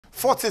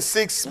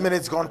46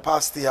 minutes gone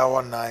past the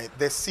hour 9.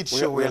 The seat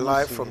show we're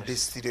live from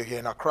this studio here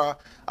in Accra.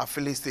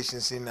 Affiliate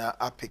stations in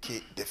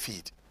Apiki, the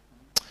feed.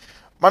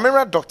 My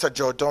member Dr.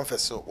 Joe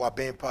Domfeh,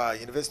 Wabempa,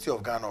 University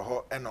of Ghana,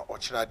 and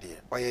Ochiradi,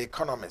 by an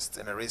economist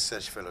and a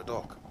research fellow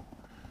doc.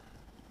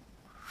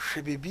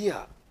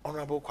 Shebibia,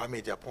 Honorable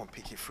Kwame Agyapong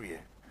Piki Free.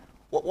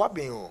 What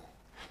being you?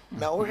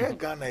 Now we have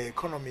Ghana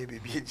economy be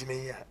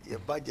your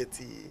budget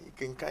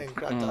can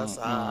kratas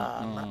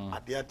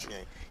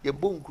adiatin your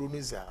bone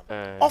gruniza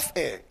off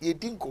air you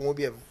think will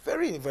be a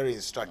very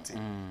instructive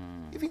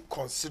even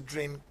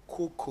considering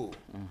cocoa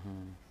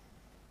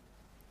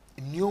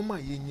Nyoma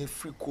yenye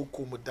free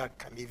cocoa that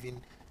can even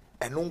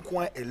and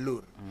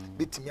alone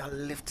bit me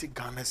lift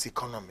Ghana's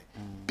economy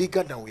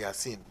bigger than we are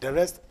seeing the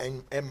rest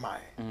MI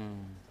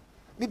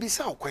maybe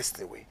so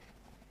question way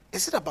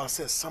is it about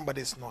says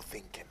somebody is not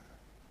thinking.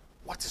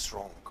 What is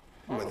wrong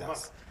with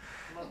us?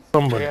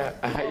 Somebody.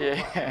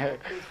 Yeah.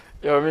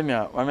 I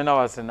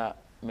was in a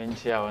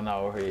menchia on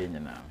our way.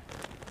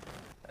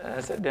 I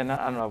said, they're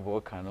not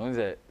honorable. Can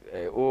say,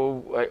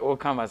 all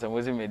come as a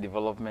Muslim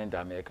development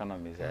and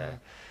economies.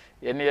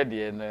 Any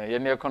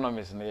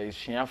economists,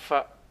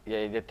 Shiafa,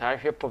 the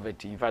target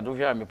poverty. If I do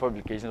hear my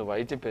publications, over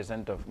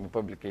 80% of my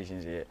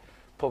publications here,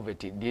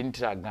 poverty, the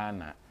intra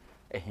Ghana,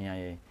 a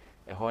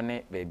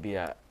honey, baby,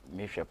 a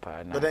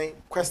Mishapa. But then,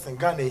 question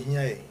Ghana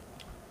here.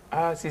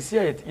 Sisi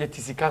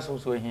yetisika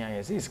so here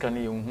yes is kan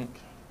ye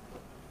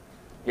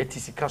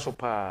yetisika so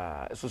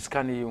pa so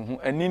scan ye hu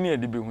ani ne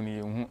de be hu ne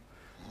hu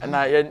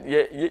na ye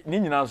ni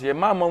nyina so ye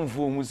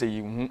mamamfo hu se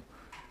ye hu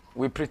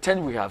we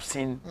pretend we have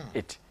seen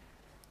it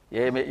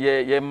ye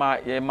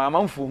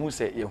mamamfo hu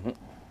se ye hu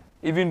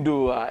even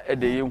though e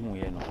de ye hu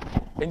ye no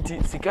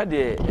enti sika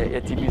de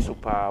yetibi so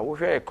pa wo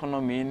hwe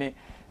economy ne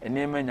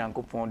enema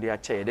nyankopon de a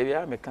che de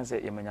bia me kan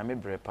se ye manyame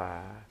bre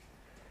pa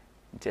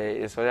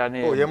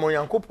oh, yemo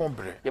yankopon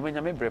bre. Yemo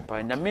nyame bre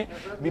pa. Nyame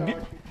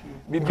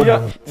bibia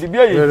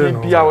ye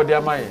bia wo de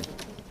amaye.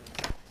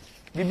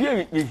 Bibia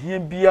ye hie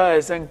bia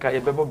esenka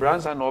ye bebo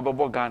bransa na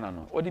obebo Ghana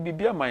no. Odi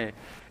bibia maye.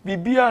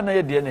 Bibia na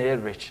ye de na ye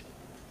rich.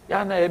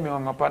 Ya na ye me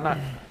mapa na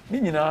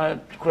ni nyina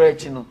kura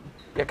echi no.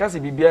 Ye ka se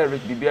bibia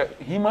rich bibia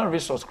human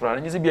resource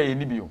kura nyi se bia ye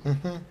ni bio.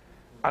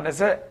 Ana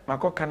se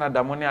mako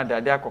Canada mo ne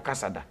adade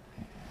akokasada.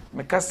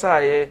 Me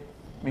kasa ye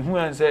me hu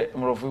an se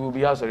mrofu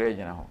bibia so re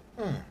gyina ho.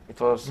 It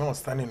was no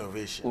standing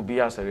innovation. Ubi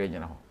as a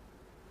region.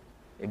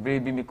 A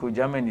brave Bimico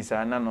Germany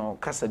sana no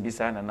Casa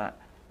Bisana na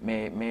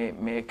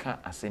me can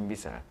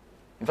asembisa.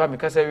 In fact,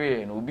 because I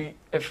and Ubi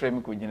a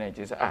frame could generate.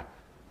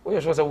 We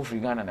are so free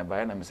Ghana and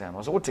Bayana Missan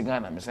was what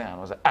Ghana Missan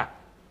was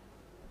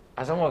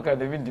as someone can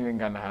even doing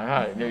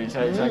Ghana.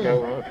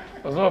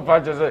 Was no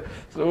part of it.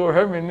 So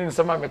Herman in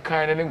some of the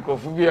kind and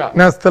Cofubia.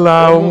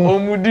 Nastala,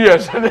 Mudia.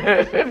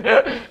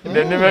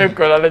 The never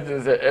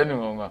collected any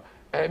longer.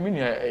 I mean,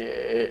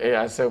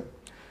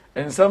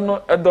 and some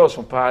not a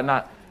dozen pa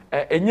na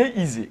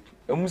easy.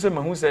 Who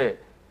say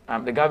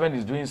the government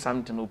is doing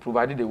something to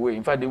provide the way.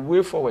 In fact, the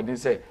way forward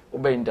is say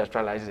obey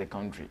industrialize the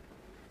country.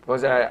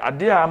 Because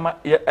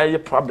a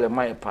problem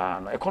my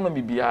pa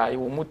economy be I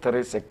will move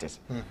 3 sectors.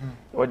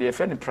 Or the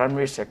offend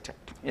primary sector,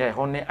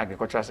 honey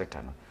agricultural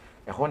sector,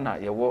 a honor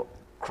your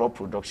crop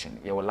production,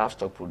 your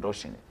livestock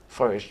production,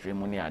 forestry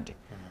money ade.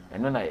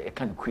 And then I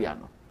can queer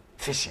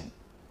fishing.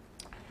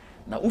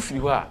 Now if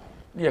you are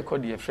near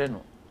called the friend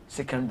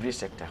secondary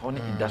sector,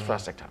 only industrial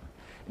sector.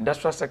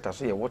 Industrial sector,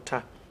 so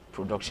water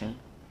production,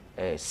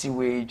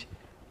 sewage,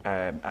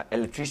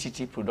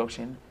 electricity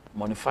production,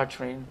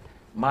 manufacturing,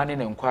 mining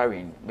and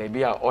quarrying,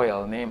 maybe our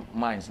oil name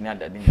mines near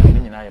that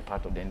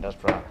part of the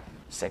industrial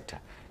sector.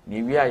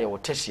 Near we are your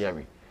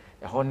tertiary,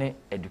 only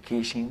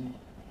education,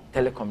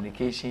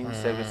 telecommunication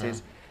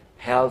services,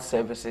 health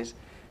services,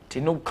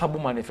 Tino Kabu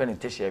manufacturing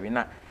tertiary.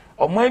 Now,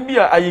 or maybe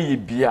a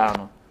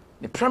biano,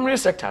 the primary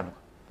sector.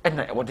 And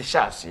what the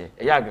shares here,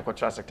 a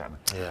agricultural sector.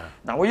 Yeah.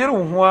 Now, we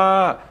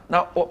are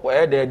now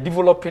they're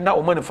developing now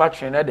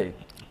manufacturing a day.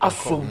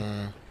 Assume.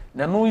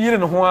 Now, no year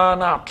in one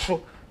now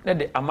true,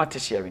 the amateur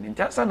sharing. In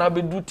terms of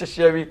be do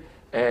tertiary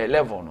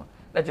level.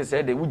 That is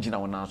say the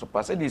Ujina now. So,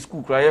 pass the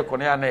school cry,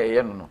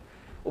 Koneana, no.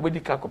 Obedi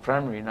Kako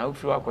primary, now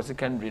if you are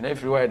secondary,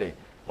 everywhere they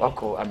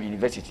work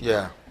university.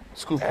 Yeah.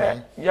 School.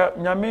 Yeah,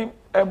 Yami,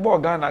 a boy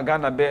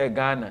Ghana, bear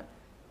Ghana,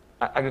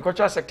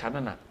 agricultural sector,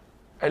 Nana.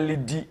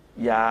 LED,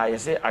 yeah, I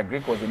say agri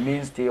was the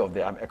mainstay of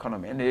the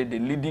economy and the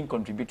leading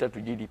contributor to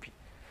GDP.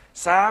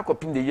 Sa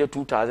in the year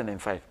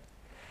 2005.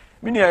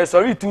 Meaning,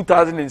 sorry,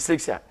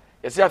 2006, yeah.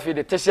 You see, I feel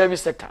the tertiary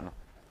sector,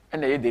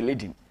 and they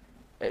leading.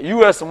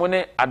 US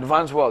money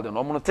advanced world, and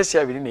almost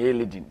tertiary within the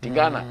leading.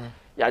 Ghana,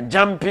 you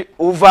jumping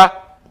over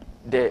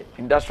the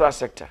industrial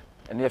sector,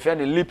 and you find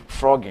the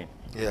leapfrogging.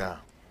 Yeah.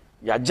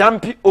 You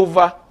jumping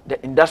over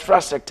the industrial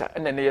sector,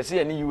 and then you see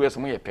any US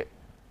money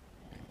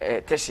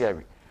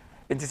tertiary.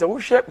 It is a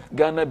we share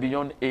Ghana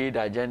beyond aid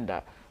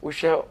agenda. We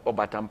share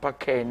Obatampa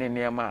K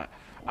Nema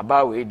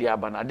about where they are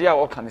banana. They are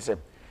all kind of say,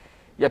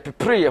 you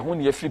pray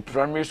when you free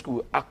primary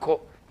school,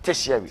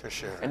 tertiary.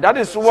 And that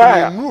is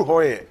why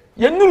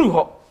you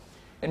knew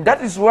And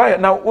that is why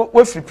now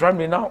what's the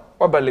primary now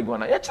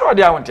Obalegona. Yeah, what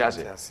they want to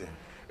say.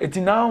 It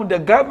now the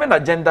government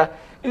agenda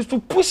is to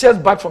push us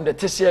back from the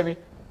tertiary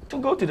to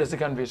go to the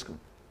secondary school.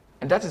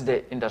 And that is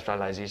the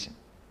industrialization.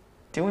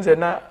 Things are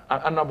now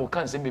anabo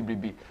can say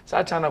be.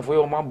 So China for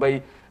your mom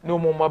by no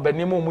more by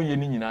no more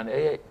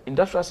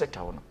industrial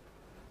sector.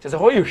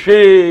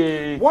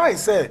 Why,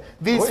 sir?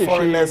 These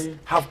foreigners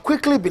have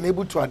quickly been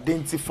able to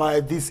identify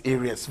these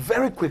areas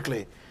very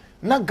quickly.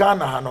 Not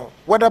Ghana,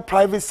 whether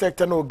private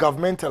sector or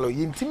governmental,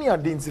 you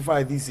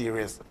identify these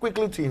areas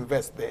quickly to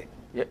invest there.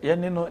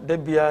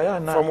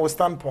 From a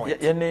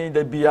standpoint,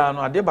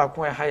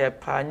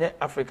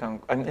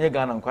 African and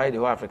Ghana and quite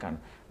the African.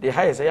 The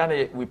highest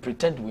we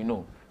pretend we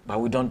know, but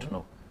we don't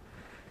know.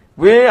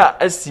 We are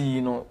they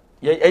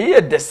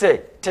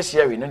say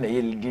tertiary no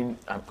leading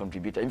and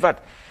contributor. In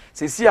fact,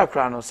 see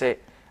Akrano say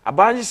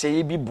Abaji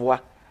say be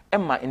boa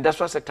Emma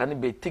industrial sector ni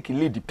be take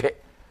lead pe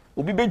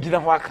obi be gina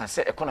ho aka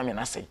say economy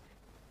na say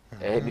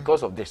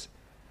because of this.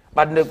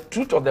 But the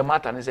truth of the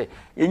matter is say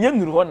yenye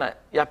nuru ho na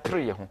ya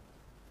pray ho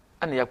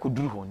and ya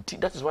koduru ho nti.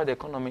 That is why the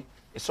economy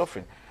is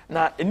suffering.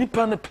 Now any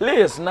pan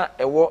players na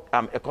ewo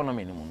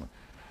economy ni mu no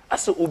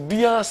as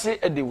obia say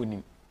e de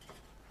wonim.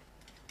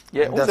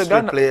 Yeah,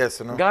 industry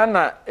players no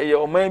Ghana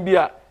oman bi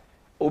a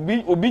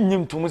obi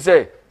nyim tum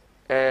say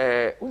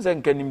unze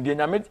nkanim de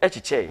nyame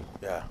echiche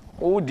yeah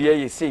o de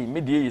ye sei me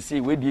de ye sei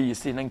we de ye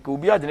sei na nka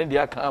obi ade ne de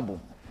aka abom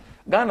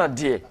Ghana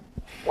de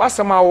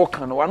wasama wo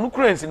kan wa no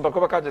currency npa ko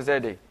baka je say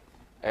de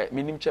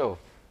minim che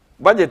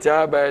budget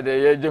ya ba de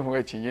ye je ho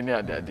achi ni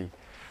adade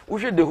wo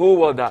hwe the whole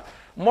world that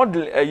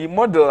model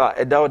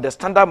the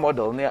standard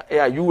model na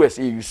US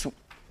use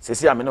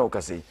say am na o ka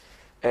say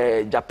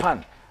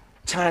Japan,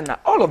 China,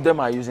 all of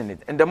them are using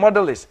it. And the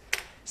model is,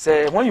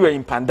 say, when you are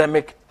in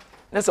pandemic,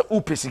 that's a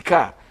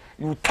upesika,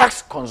 you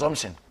tax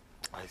consumption.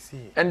 I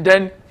see. And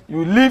then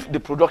you leave the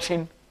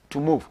production to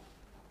move.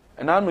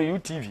 And I know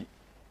UTV,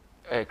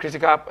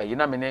 critical, you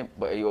know my name,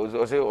 but you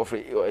also offer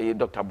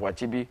Dr.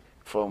 Boachibi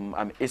from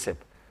ASEP.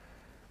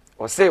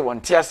 Or say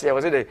one TSC,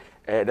 was it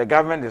the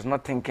government is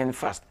not thinking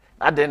fast.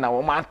 And then a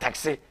woman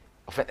taxi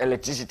of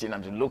electricity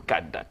and to look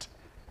at that.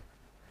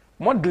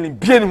 Modeling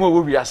bien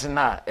what we are saying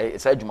now,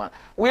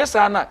 we are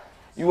saying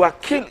you are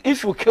kill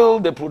if you kill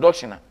the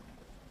production,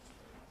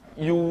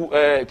 you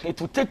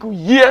it will take you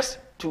years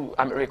to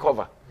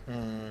recover.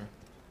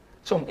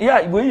 So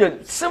yeah, we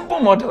a simple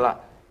model,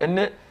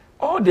 and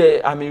all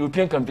the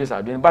European countries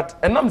are doing. But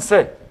and I'm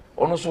say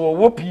also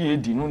what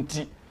PAD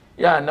nunti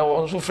yeah now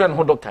also friend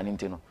who doctor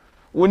nintino.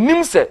 When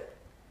him say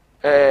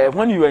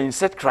when you are in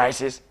set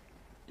crisis,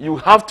 you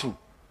have to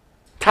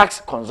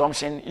tax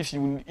consumption. If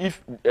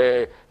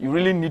you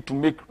really need to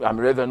make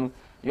revenue,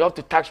 you have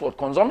to tax what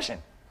consumption.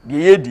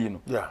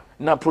 Yeah.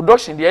 Now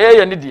production,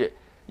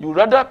 you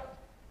rather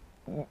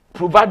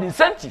provide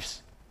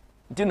incentives.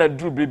 Tina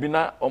do baby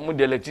na omo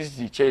the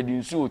electricity check the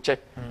insu check.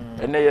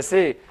 And then you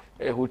say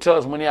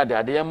hotels money are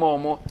there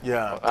more.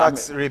 Yeah,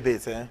 tax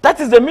rebates.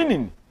 That is the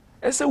meaning.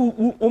 I say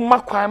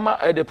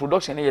the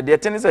production here. The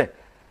thing is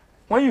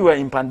when you are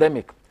in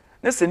pandemic,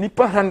 let's say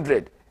nipa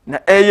 100 na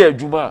air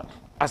juma.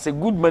 As a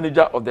good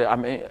manager of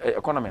the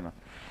economy,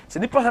 so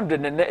nipa 100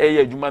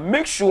 na juma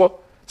make sure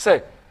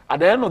say at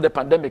the end of the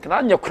pandemic na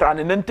anya kra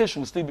ne nante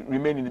should still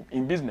remain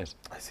in business.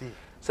 I see.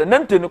 So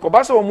nante no ko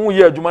ba say omo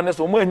ye juma na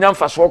so omo anya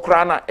mfaso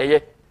kra na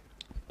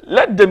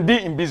let them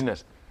be in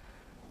business.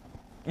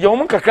 Ye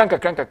omo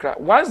kakra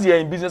once they are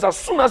in business, as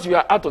soon as you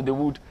are out of the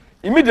wood,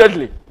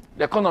 immediately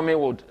the economy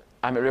would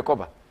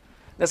recover.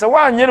 Na say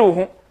wa anyere wo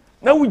ho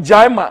na wo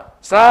jaima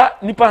sa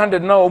nipa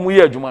 100 na omo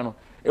ye juma no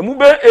emu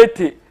be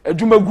 80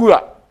 adwuma gu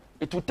a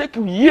it will take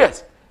you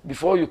years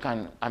before you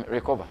can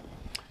recover.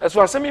 That's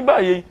why semi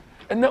ba ye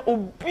and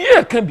obi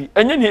e kan bi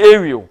enye ni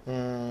area o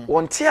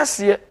won te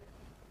ase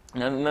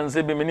na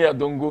nse be meni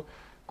adongo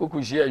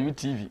kokuhia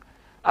UTV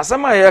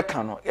asama ye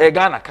ka no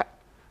Ghana ka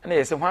na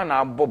ye se hwan na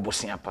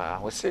abobosia pa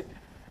wo se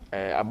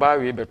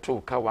abawe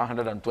beto ka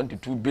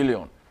 122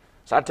 billion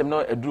so atem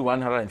no eduru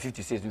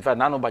 156 in fact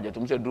na no budget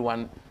um se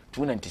eduru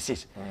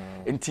 296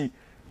 enti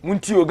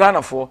munti o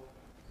Ghana for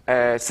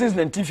since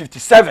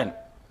 1957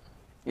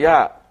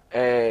 yeah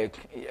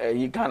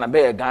you Ghana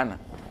be Ghana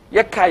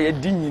ye ka ye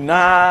di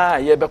nyina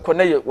ye be ko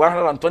na ye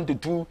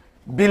 122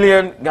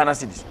 billion Ghana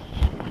cedis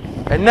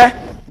and na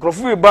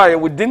grofu we buy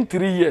within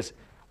 3 years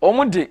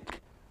omo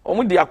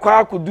de akwa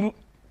akuduru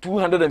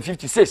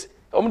 256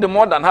 omo de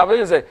more than half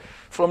say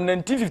from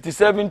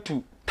 1957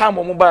 to time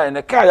omo buy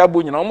na ka ya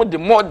bo nyina omo de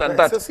more than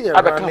that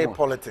abeka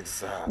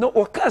politics no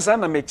o ka sa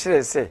na me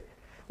kire say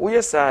we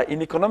yes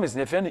in economics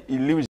na fe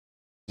illusion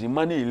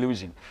money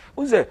illusion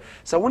unze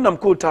sa wonam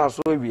ko ta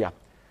so awia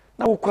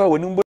na wo kwa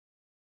woni mbo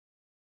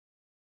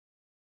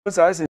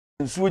sa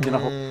nsuo gina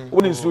ho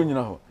woni nsuo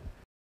nyina ho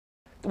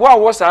wa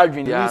wo sa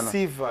adwin dia no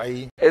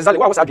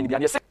exactly wa wo sa adwin dia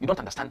you don't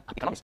understand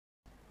economics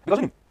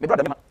because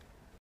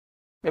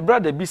my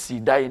brother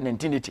BC die in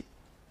 1980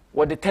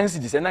 what the 10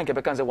 cities and nke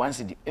be kan say 1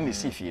 city in the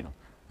sea fee no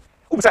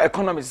who say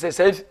economics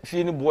say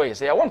fee ni boy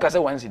say I won ka say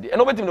 1 city and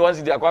nobody 1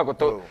 city akwa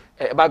akoto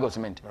bag of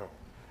cement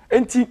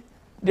enti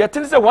There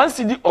things that 1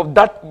 cedi of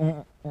that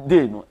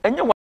day, no, and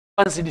you 1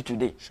 cedi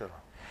today. Sure.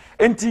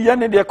 And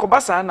the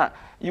Kobasana,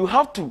 you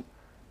have to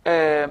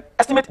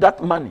estimate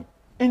that money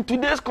in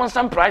today's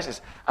constant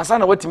prices. And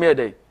sana what me a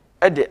day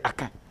at the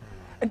aka.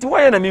 And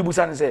why na me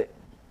busan say,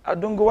 I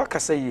don't go waka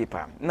say ye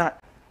pa. Na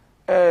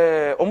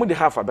omo de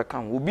half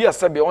abekan will be a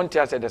sabi on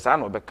tia say the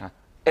son of bekan.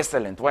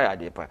 Excellent. Why are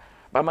they pa?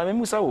 But my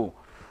musa wo.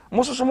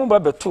 Most of them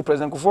be two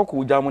President Kufuor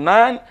jamu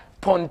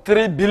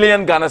 9.3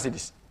 billion Ghana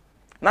cedis.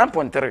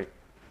 9.3.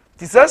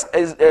 This is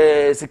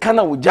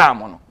sikana wo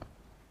jamu no.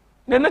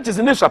 Ne na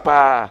chese ne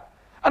shapa.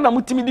 And I'm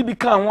ultimately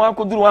become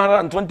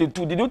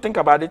 122. Did you think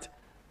about it?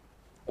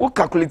 We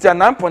calculate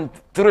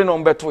 9.3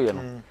 number 2, you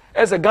know.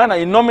 As a Ghana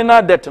in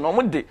nominal debt,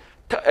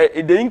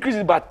 the increase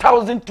is by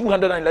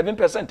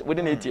 1,211%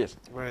 within 8 years.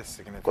 Very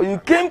significant. You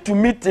came to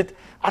meet it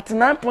at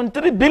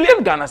 9.3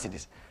 billion Ghana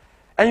cedis,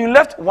 and you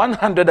left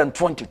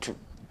 122.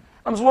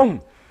 I'm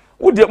saying,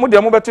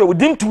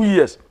 within 2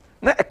 years,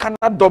 now it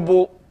cannot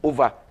double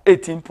over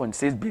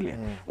 18.6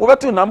 billion. Over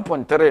to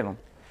 9.3, no.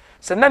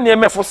 So now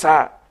you for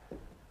sa.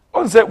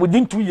 On say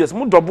within 2 years,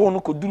 mo double no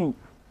could do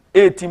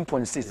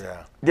 18.6.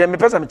 Yeah. The me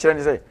person me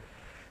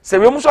say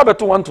we must have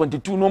to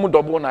 122 no mo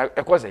double na e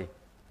say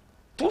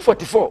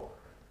 244.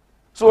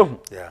 So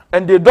yeah.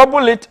 And they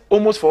double it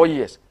almost 4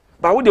 years.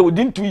 But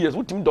within 2 years,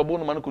 we team double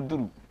no man could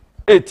do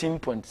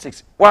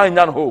 18.6. Why in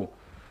whole?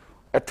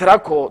 A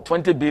track or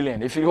 20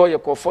 billion. If you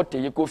call 40,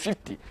 you call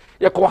 50,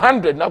 you call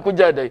 100, now could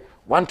jade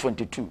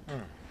 122.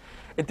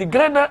 It the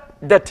Ghana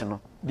debt no.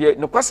 The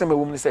no question me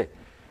woman say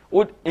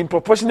in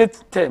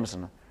proportionate terms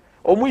no.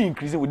 Or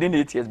increasing within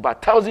 8 years by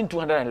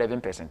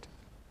 1,211%.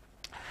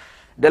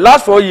 The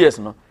last 4 years,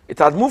 no, it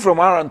has moved from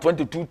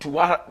 122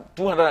 to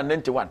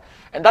 291,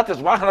 and that is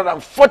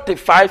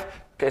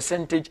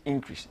 145%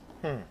 increase.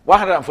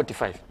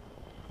 145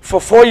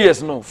 for 4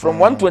 years, no, from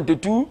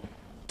 122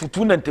 to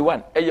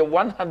 291,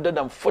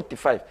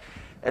 145.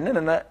 And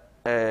then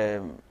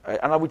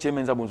Anabu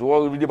Chairman Zabun,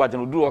 so we do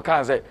all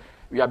kinds of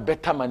we are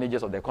better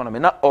managers of the economy,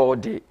 not all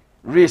the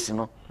race, you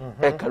know,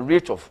 a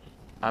rate of.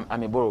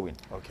 I'm a borrowing.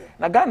 Okay.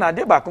 Na Ghana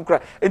de ba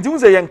konkra. Enti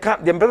unze yenka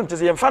the person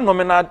say yenfa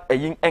nominal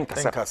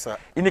enkasa.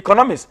 In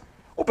economics,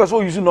 o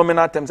person use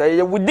nominal terms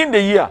within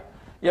the year.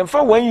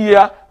 Yenfa 1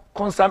 year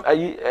constant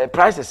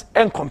prices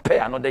and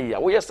compare another year.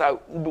 We yes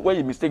where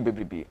you mistake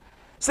baby.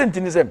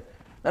 Sentinism.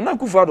 Na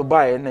Kufuor do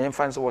buy na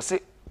yenfa say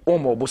say o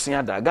mo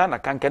bosia da Ghana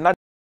kan na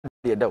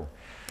de da.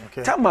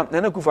 Okay. Tama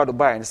na Kufuor do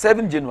buy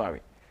 7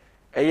 January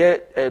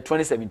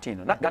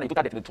 2017. Na Ghana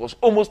total debt it was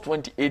almost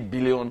 $28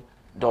 billion.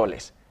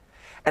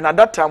 And at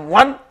that time,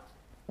 $1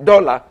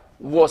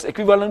 was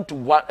equivalent to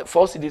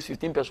 4 cedis,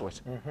 15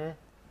 pesos.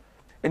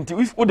 And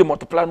if we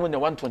multiply when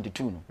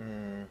 122,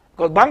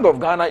 because Bank of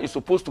Ghana is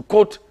supposed to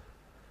quote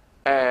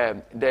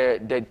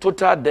the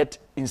total debt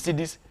in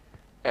cedis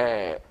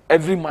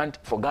every month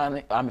for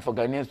Ghana, for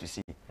Ghanaians to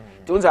see.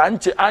 So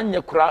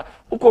anye kura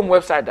ukom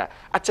website that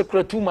I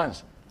check 2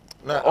 months.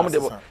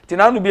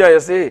 Tinanu biya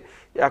say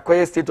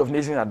acquire State of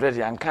Nation address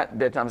and can't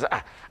that time say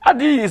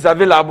Adi is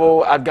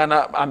available at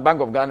Ghana and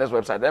Bank of Ghana's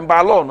website. And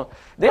by law, no,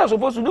 they are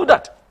supposed to do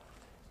that.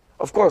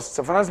 Of course,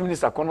 the finance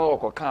minister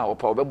kono or can or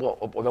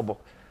probable.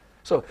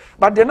 So,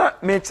 but they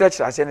not make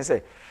such as any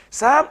say.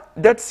 Sam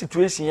that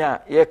situation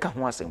here can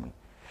once a week.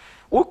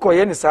 We call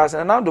any size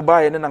and now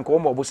Dubai and then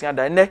come over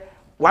and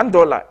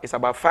 $1 is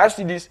about 5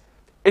 cedis,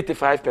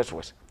 85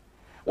 pesos.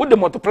 Would they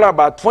multiply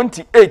about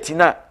 28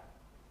 now?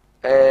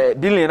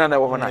 Billion and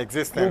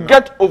you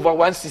get over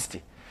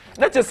 160.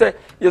 Let's just say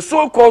your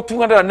so-called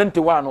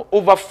 291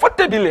 over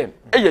 40 billion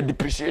a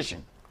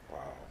depreciation. Wow.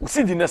 We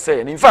see the next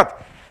saying. In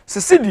fact,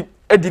 see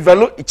a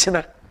develop each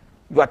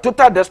your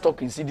total debt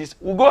stock in CDs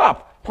will go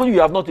up when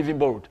you have not even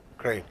borrowed.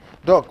 Great.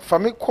 Doc, for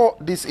me, call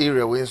this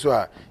area when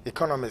so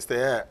economists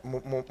there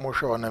more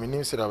sure on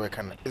I say that we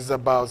can. It's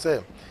about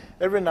say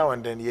every now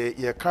and then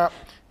you can't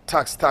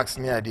tax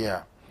near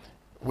idea.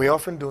 We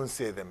often don't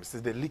say them. It's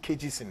the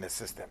leakages in the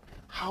system.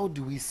 How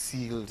do we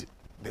seal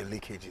the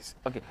leakages?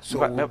 Okay.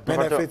 So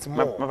benefits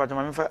more. My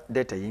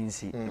data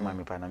yinsi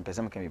mami pa na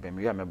mpesa mke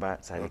mibemi ya meba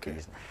sa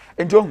leakages.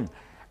 Enjo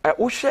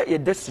o share your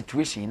debt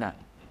situation na.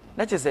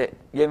 Na chese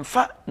ye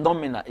mfa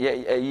nomina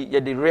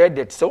ye the rare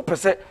debt. So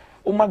pese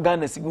o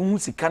magana si hu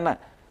sika na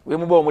we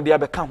mo ba o de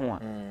abeka ho a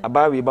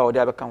aba we ba o de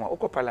abeka ho a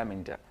okọ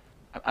parliament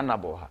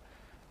anabo ha.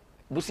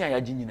 Busia ya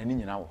ji nyina ni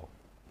nyina wo.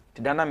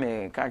 Tidana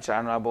me kan cha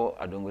anabo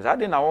adongo.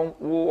 Ade na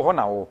wo ho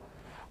na wo.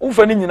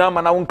 Ufani nyina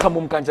ma na won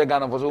kamum kanche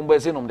Ghana for so mba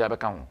se nom de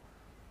abeka ho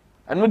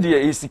anu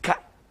de esika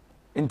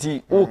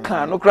nti o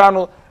kan no kra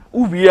no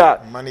uwi a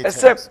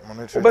except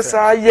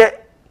obesa ye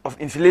of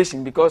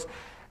inflation because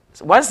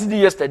 1 cedi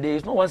yesterday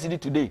is not 1 cedi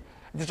today.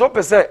 It is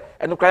 1%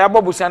 and kra ya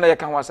bobusia na ye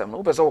kan ho asem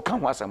no obesa o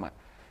kan ho asem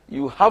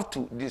you have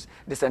to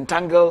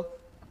disentangle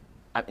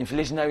an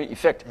inflationary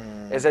effect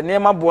as a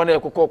nema bo na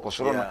ekokọ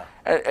okosoro no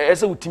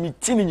ese utimi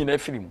tini nyina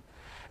afirim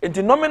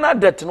nti nominal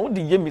debt no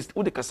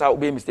de kasa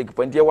obey mistake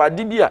point ye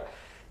wade bia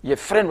your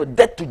friend with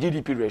debt to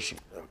GDP ratio.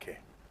 Okay.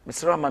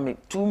 Mr. Mami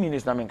 2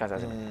 minutes na me nkasa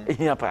se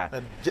ehia pa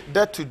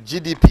that to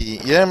GDP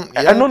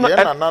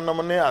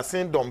nanomne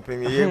asen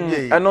Domfeh ye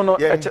no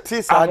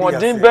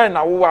amodin ben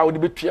na wo a wo de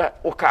betua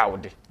wo ka wo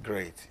de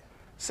great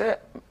say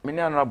me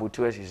ne honorable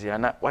to asisi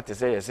na what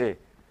say you say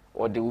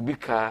or they will be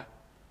car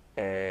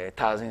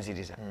 1,000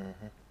 cities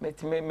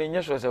me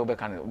nya so say wo be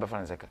kan wo be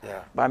fan seka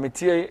but me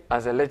tie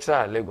as a lecturer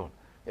at Lagos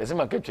yes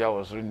ma ketua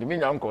wo so ndi me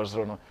nya nko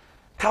so no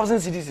 1,000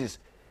 cities is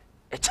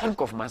a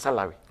chunk of my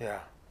salary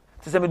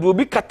say me do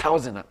be car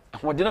 1,000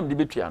 ho de na me de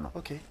betua no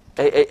okay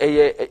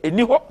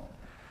eni ho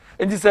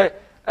enti say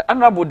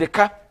honorable de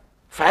ka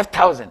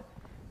 5,000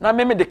 na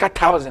me de ka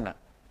 1,000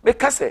 me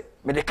ka say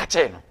me de ka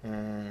che no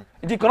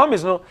the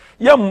economics no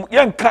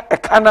yan ka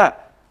ekana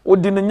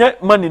odi ne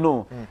money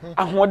no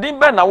ahoden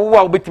be na wo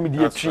a obetimi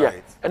de atua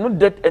eno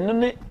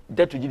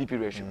debt to GDP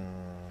ratio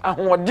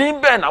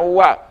ahoden be na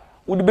wo a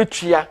wo de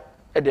betua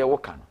e de wo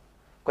ka no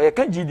ko ye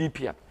ka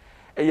GDP a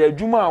e ya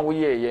adwuma a wo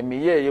ye me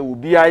ye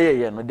obi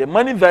aye no the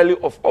money value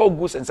of all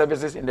goods and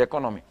services in the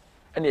economy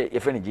and ye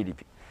friend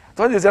GDP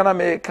so this na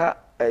me ka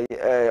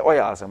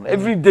oil asem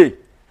every day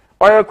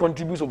oil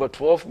contributes over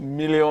 $12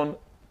 million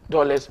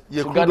to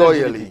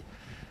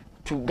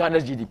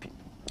Ghana's GDP.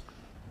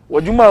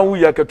 Wajuma wu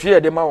ya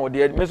katue de ma wo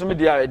de meso me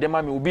de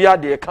ma me obi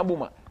ade ka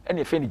boma e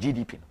na fe ni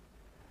GDP.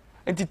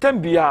 Enti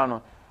tambia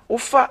no wo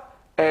fa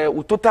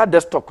total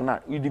desktop na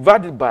we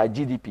divide it by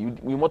GDP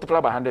we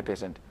multiply by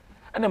 100%.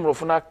 And em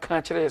rofo na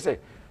ka kire say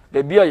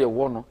the bia ye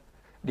wo no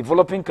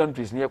developing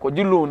countries ne ko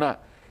di loan na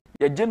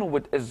ye genu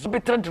with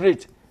exorbitant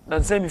rate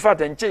na say in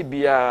fact enche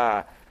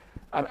bia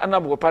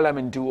anabo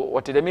parliament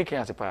what they make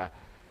asepa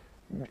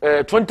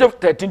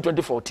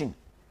 2013-2014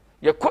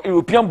 ye kwa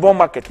European bond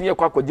market ni ye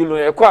kwa kodilo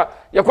ye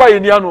kwa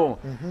yenia no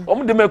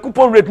omo de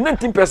coupon rate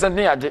 19%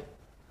 ni age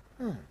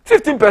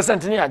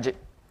 15% ni age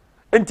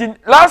until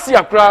last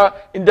year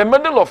in the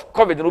middle of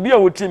COVID no be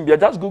a team be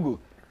just Google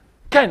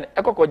Ken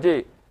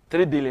ekokoje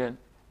 3 billion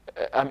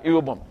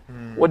euro bond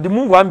what the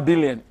move 1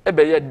 billion e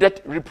be ye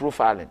debt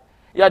reprofiling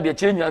ya de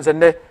change and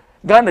say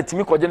Ghana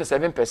timi koje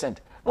 7%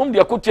 no de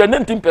akotua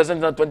 19%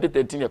 na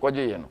 2013 ye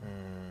koje ye no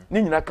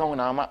ni nyina kan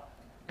na ama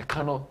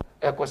ekano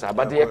ekosa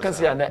but ye kan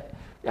say na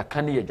ya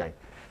can ye jai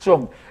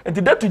so and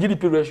the debt to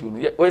GDP ratio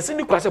we see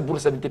the class buru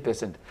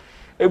 70%.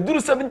 If buru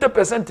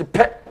 70%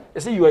 pe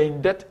you say you are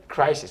in debt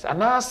crisis and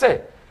now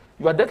say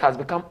your debt has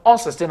become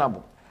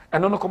unsustainable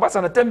and no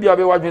kobasa na tambia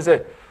be wadwen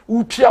say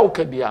utua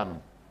ukabia no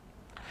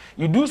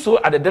you do so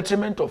at the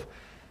detriment of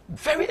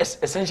very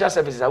essential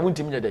services I won't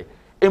immediately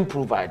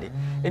improvide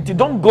and you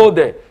don't go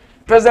there.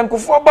 President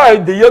Kufuor by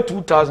the year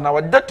 2000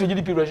 our debt to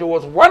GDP ratio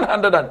was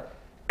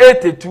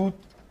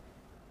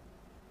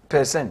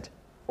 182%.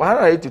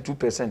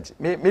 182%.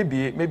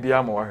 Maybe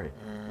I'm worried.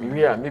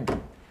 Maybe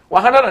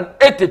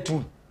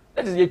 182.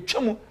 That is a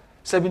chum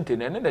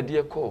 17 and then the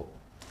dear call.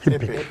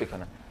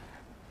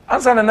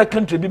 Answer another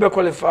country be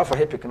qualified for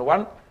HEPIC.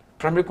 One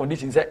primary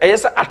condition is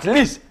yes, at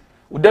least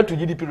with that to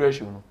GDP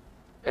ratio.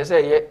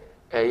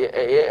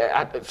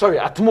 Sorry,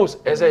 at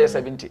most, as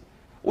 70.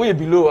 We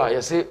below, I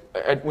say,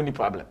 only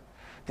problem.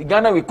 The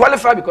Ghana we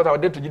qualify because our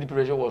debt to GDP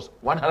ratio was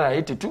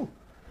 182.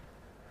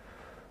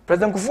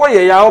 President Kufuor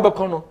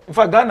in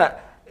fact, Ghana,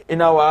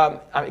 in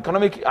our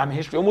economic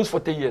history, almost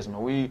 40 years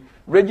now, we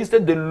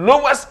registered the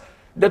lowest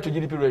debt to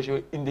GDP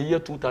ratio in the year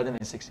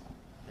 2006.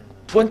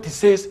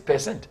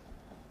 26%.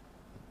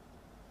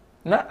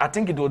 Now, I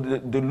think it was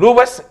the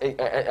lowest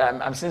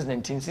since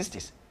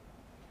 1960s.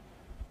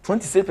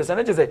 26%.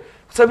 That is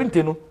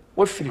 70, no,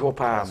 what feel.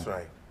 That's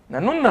right.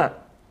 Now,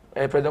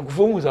 President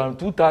Kufuor was around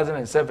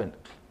 2007.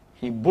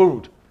 He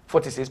borrowed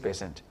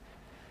 46%.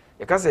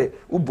 You can say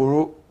we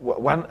borrow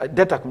one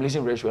debt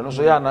accumulation ratio, and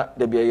also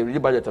there be a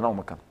budget na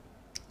umaka.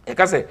 You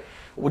can say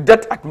with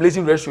debt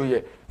accumulation ratio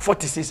here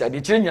 46. And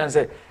the change and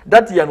say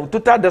that year no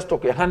total debt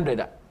stock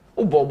 100.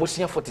 We borrow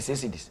 46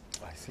 cedis.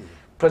 I see.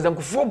 President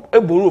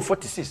Kufuor borrow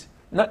 46.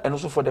 And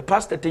also for the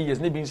past 30 years,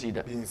 they been see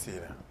that.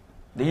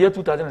 The year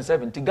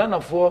 2007,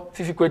 Ghana for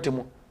Fifi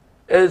Kwetemu,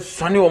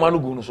 Sunny Omanu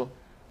Gunuso.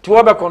 To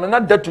our back on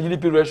that debt to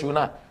GDP ratio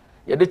now.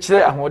 You had the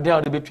chair and what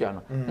down the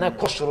piano. Now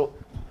cost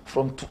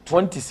from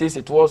 26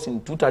 it was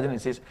in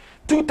 2006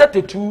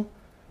 232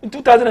 in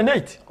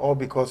 2008 all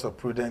because of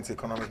prudent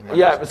economic management.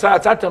 Yeah, so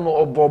at that time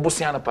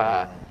Bobusiana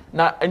pa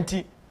na anti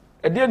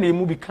e dey na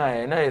emu bi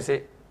kan na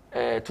say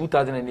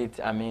 2008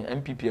 I mean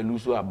MPP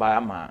lose aba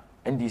ama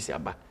NDC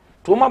aba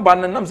to ma ba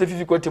nam say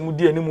Fifi Kwetemu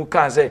di animu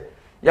kan say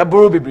ya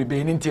borrow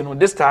bebrebe ni nti no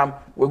this time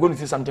we're going to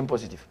see something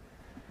positive.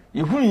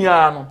 Ihun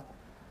ya no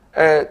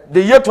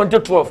the year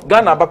 2012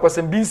 Ghana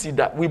bakwasem BC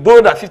that we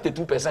borrowed at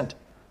 52%.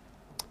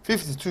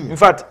 52. In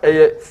fact,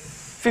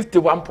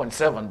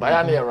 51.7 by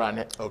any run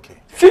it. Okay.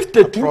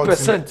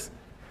 52%.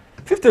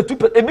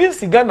 52%. It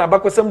means Ghana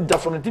back was some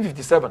from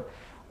 1957.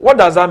 What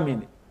does that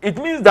mean? It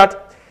means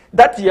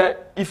that year,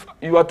 if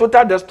your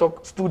total debt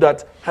stock stood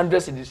at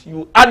 100 cedis,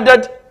 you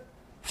added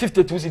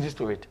 52 cedis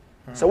to it.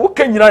 So what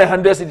can you know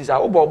 100 cedis? I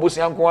hope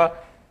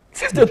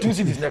 52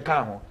 cedis in the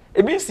car.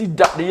 It means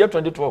that the year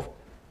 2012.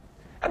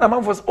 And a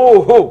man was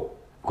because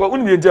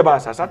when we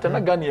jabas, I started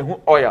not Ghana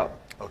oil.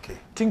 Okay.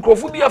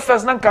 Tinkrofo bi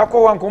first na nka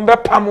akọ wan ko be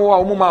pam wa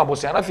omo ma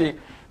abosia na fe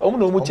omo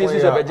na omo chase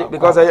se beje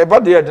because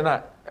everybody dey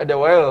na e the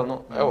well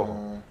no e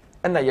wo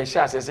na ye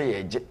sha se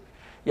ye je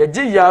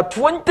ya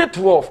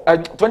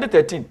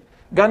 2013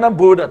 Ghana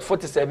borrowed at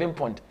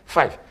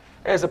 47.5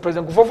 as a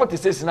president for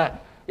 46 na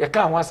ye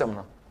kan ho asem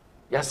no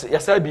ya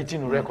say BT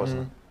no records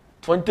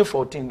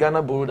 2014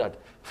 Ghana borrowed at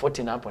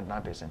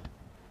 49.9%.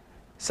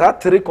 So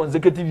 3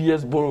 consecutive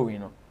years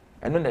borrowing,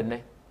 and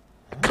then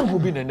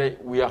can't be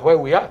we are where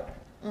we are.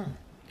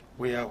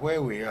 We are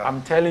where we are.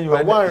 I'm telling you.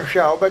 One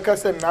shall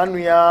because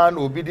Nanuya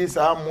will be this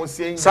almost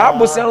saying so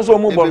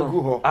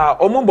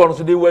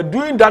they were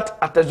doing that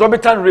at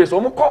exorbitant rates.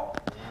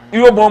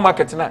 Eurobond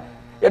market now.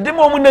 Ya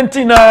demo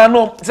na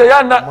no say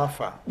ya na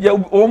ya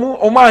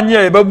anya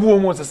ebabu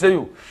omo say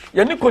you.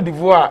 Ya ni Cote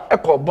d'Ivoire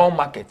eco bond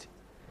market.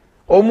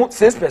 Almost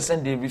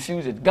 6% they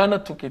refused it. Ghana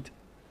took it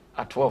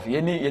at 12.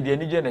 Ye the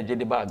Niger na je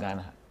ba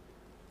Ghana.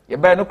 Ya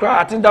buy no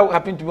cry. I think that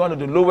happened to be one of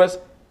the lowest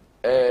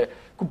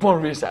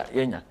coupon rates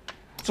yenya.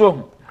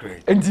 So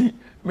great. And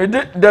me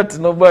that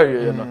no buy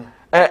you know.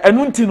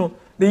 And the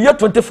year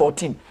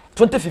 2014,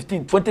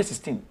 2015,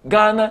 2016,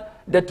 Ghana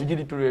debt to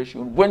GDP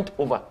ratio went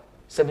over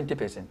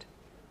 70%.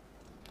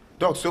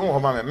 Doc, so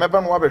Mohammed,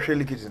 remember what we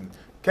leakage in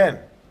Ken?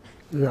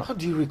 Yeah. How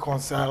do you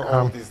reconcile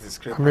all these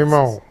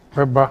discrepancies?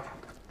 Remember,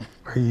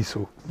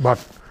 so, but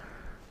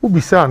who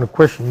be saying the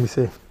question? We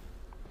say,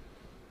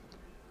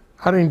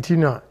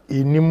 Argentina,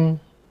 inyama,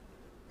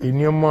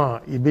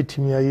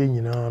 ibetimi aye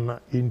nyina na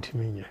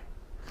intimi.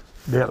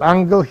 The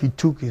angle he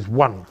took is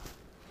one,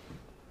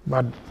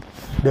 but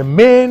the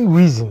main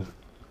reason,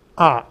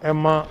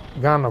 Emma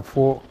Ghana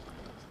for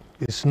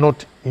is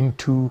not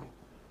into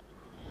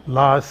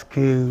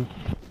large-scale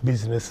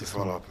business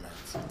development,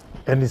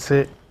 and it's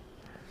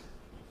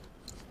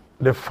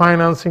the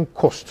financing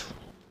cost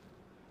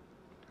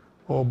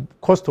or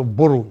cost of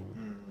borrowing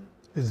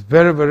is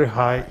very, very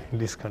high in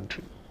this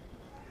country.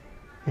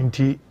 And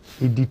it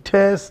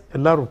deters a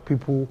lot of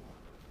people.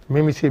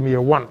 Maybe say me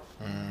a one.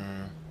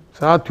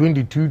 So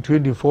 22,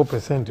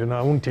 24%, and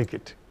I won't take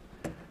it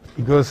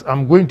because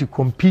I'm going to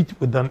compete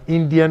with an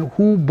Indian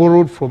who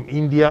borrowed from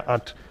India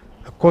at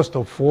a cost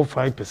of 4 or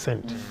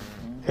 5%.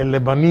 A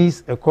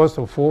Lebanese, a cost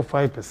of 4 or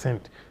 5%.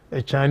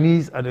 A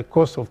Chinese at a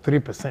cost of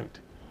 3%.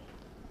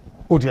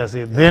 What do I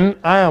say? Then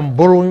I am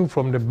borrowing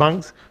from the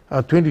banks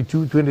at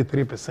 22,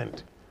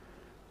 23%.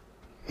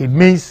 It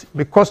means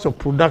the cost of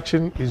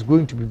production is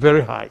going to be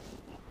very high.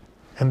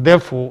 And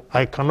therefore,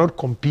 I cannot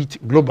compete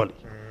globally.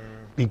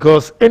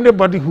 Because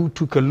anybody who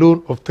took a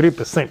loan of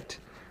 3%,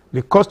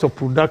 the cost of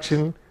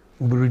production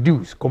will be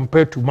reduced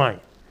compared to mine.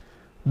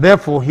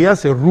 Therefore, he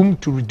has a room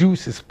to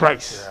reduce his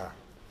price. Yeah.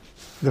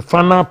 The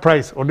final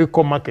price or the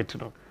core market,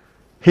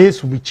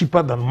 his will be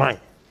cheaper than mine.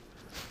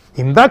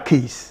 In that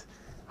case,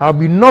 I'll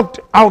be knocked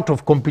out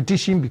of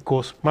competition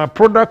because my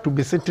product will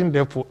be sitting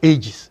there for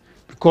ages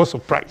because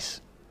of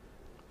price.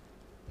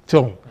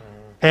 So,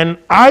 and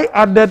I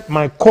added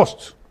my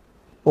cost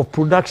of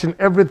production,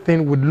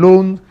 everything with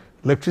loans,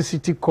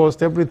 electricity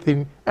cost,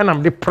 everything, and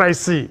I'm the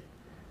pricey.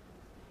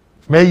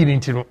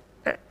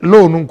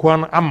 Loan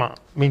ama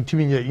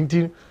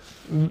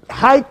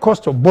high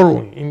cost of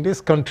borrowing in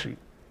this country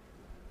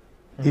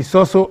is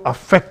also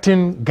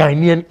affecting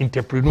Ghanaian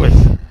entrepreneurs.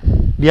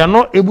 They are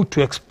not able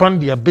to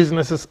expand their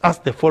businesses as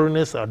the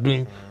foreigners are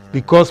doing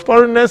because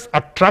foreigners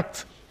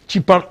attract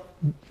cheaper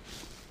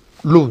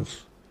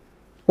loans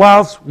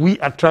whilst we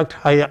attract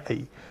higher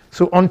aid.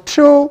 So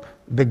until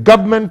the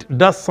government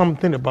does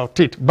something about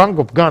it, Bank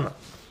of Ghana,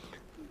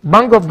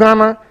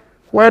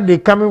 where they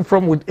coming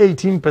from with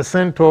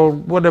 18% or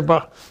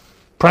whatever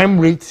prime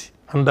rate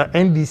under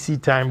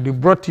NDC time, they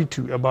brought it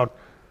to about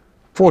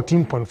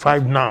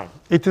 14.5 now.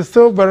 It is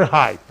still very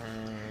high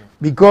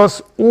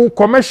because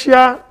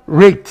commercial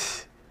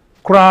rate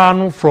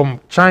from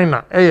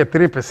China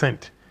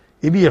 3%,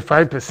 it be a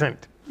 5%,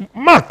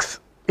 max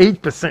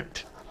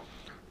 8%.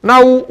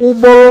 Now we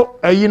borrow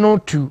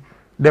to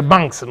the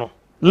banks,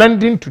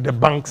 lending to the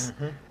banks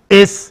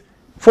is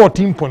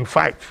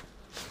 14.5.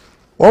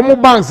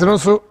 Almost banks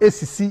also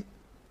ACC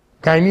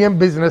Ghanaian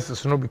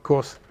businesses,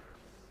 because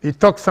they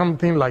talk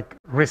something like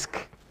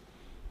risk.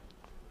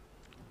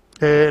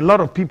 A lot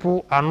of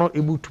people are not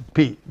able to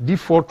pay.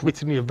 Default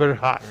rate is very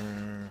high.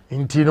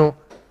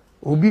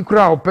 Obi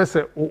kura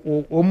opese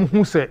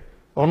omuhu se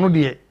ono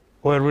de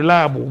or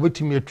reliable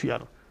wetimi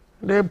atua.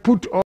 They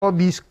put all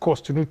these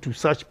costs to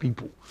such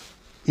people.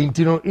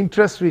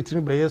 Interest rates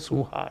be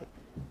so high,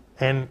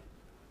 and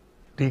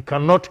they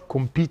cannot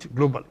compete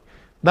globally.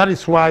 That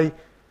is why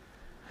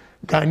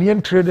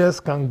Ghanaian traders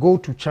can go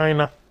to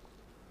China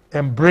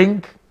and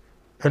bring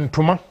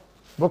ntoma,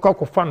 boka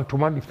ko fan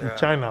ntoma from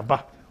China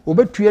ba.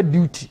 Obetua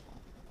duty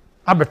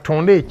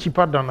abetonde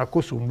cheaper than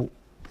akosombo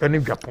any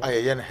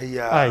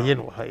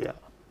Agyapong. Higher.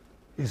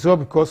 It's all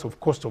because of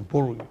cost of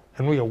borrowing,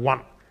 and we are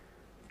one.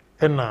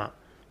 And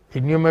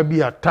it may be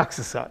a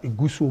taxes are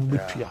igusu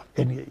betua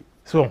anyway.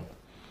 So,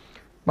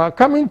 but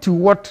coming to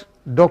what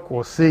Doc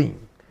was saying,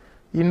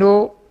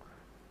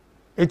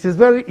 it is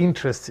very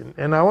interesting,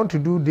 and I want to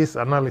do this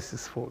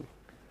analysis for you.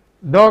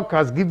 Doc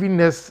has given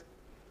us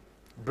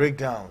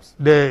breakdowns,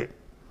 the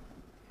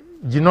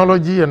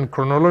genealogy and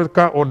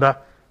chronological order,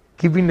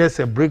 giving us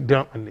a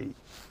breakdown.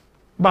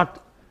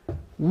 But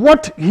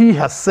what he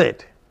has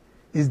said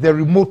is the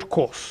remote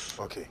cause.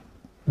 Okay.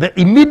 The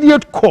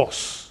immediate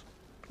cause,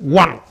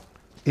 one,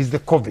 is the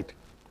COVID.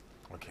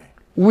 Okay.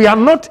 We are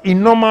not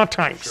in normal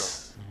times. Sure.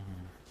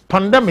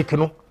 Pandemic, you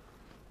know,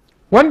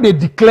 when they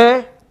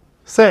declare,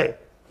 say,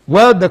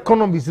 well, the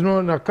economy is, you know,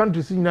 in a country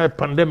is in a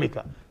pandemic,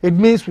 it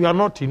means we are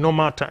not in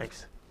normal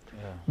times.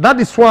 Yeah. That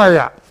is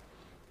why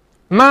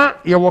now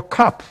your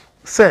cap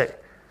say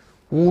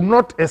will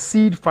not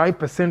exceed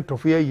 5%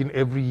 of year in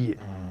every year.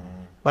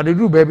 But they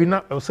do, baby,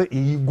 now I'll say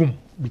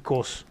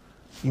because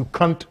you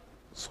can't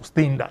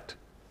sustain that.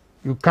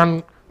 You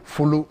can't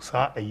follow,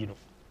 you know.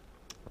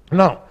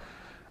 Now,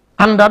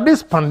 under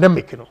this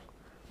pandemic, you know,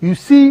 you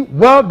see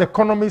world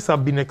economies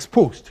have been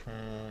exposed.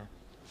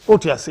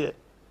 What you say?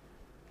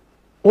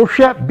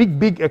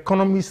 Big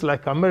economies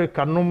like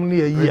America,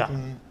 normally a year.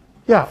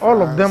 Yeah, France,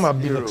 all of them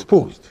have been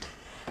exposed.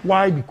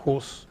 Why?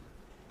 Because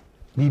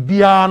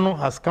Bibiano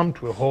has come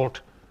to a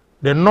halt.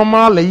 The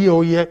normal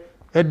year,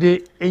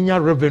 any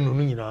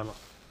revenue,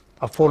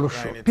 a follow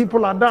short.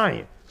 People are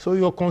dying. So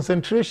your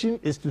concentration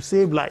is to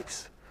save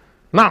lives.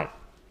 Now,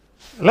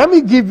 let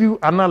me give you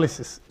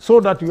analysis so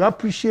that you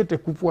appreciate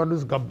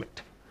Akufo-Addo's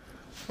government.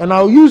 And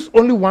I'll use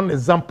only one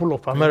example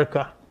of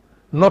America,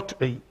 not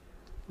a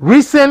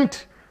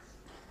recent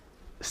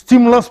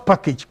stimulus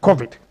package,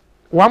 COVID,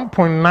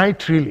 1.9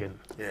 trillion.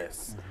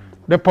 Yes.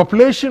 The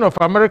population of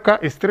America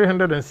is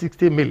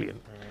 360 million.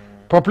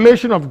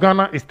 Population of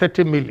Ghana is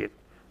 30 million.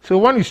 So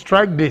when you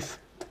strike this,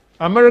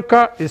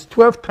 America is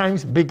 12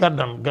 times bigger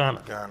than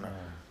Ghana.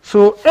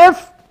 So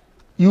if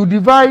you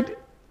divide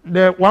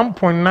the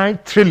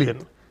 1.9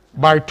 trillion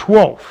by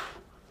 12,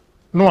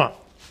 no,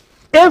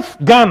 if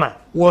Ghana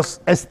was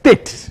a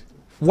state,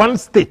 one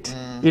state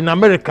in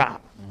America,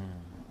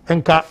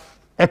 and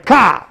a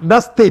car, that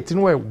state, you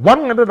know,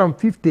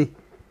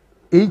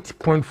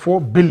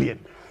 158.4 billion.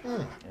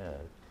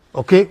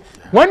 Okay?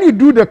 When you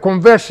do the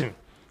conversion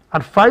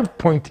at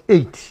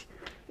 5.8,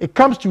 it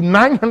comes to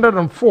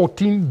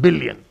 914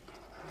 billion.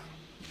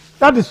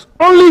 That is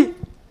only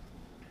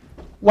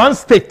one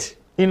state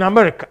in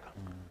America.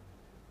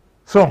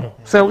 So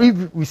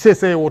if we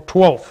say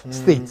 12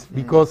 states,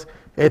 because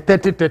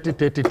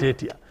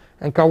 30,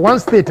 and one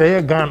state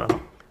here, Ghana,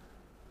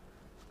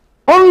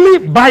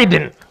 only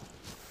Biden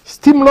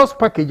stimulus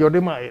package or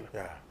the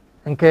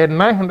and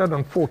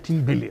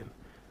 914 billion.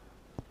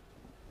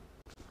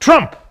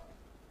 Trump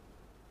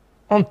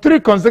on 3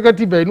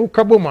 consecutive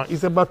Kaboma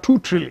is about 2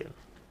 trillion.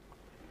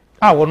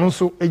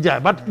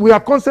 But we are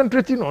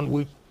concentrating on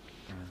we.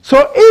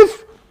 So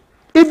if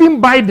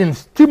even Biden's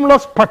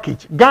stimulus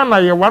package, Ghana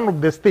is one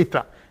of the states,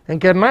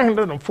 and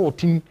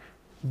 914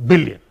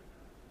 billion.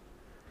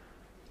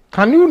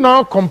 Can you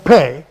now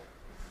compare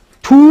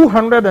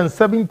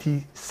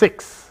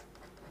 276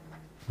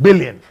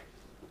 billion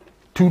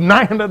to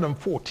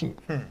 914?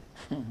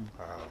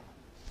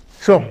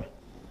 So,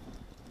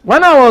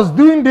 when I was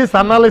doing this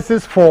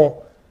analysis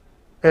for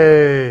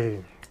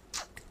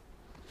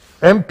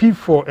MP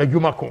for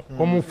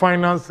Agyapong,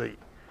 finance,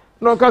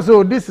 no, because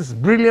this is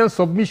brilliant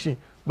submission,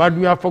 but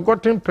we have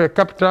forgotten per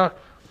capita,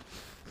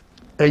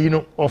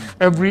 of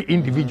every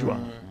individual.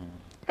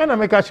 And I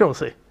make a sure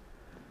say,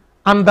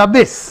 under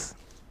this,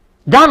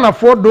 Ghana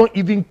don't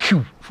even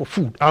queue for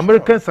food.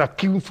 Americans are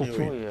queuing for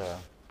food.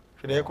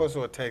 They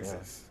also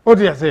Texas. What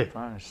do you say?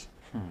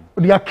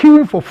 They are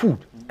queuing for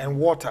food and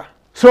water.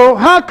 So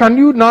how can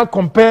you now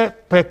compare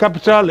per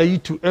capita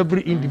to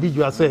every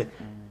individual? Say,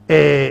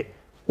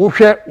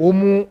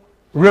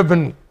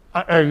 revenue,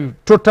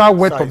 total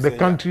wealth of the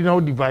country now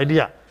divided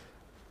here.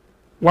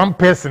 One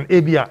person,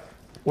 ABR,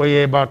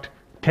 we're about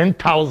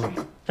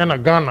 10,000, and a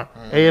Ghana,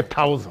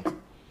 8,000.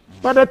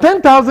 But the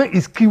 10,000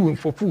 is queuing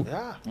for food.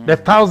 Yeah. The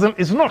 1,000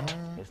 is not.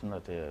 It's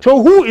not.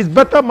 So who is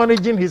better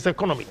managing his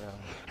economy?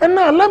 And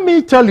now let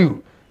me tell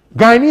you,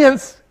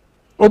 Ghanaians,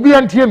 Obi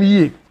and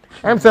TME,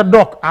 I'm said,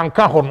 Doc, and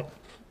Kahon.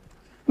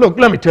 Look,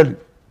 let me tell you.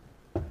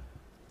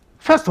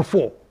 First of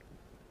all,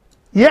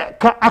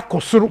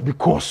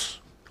 because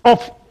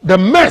of the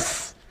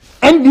mess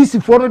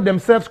NDC foreign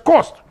themselves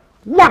caused.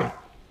 One,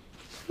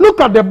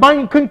 look at the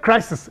banking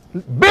crisis.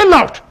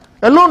 Bailout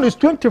alone is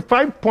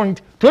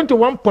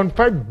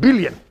 21.5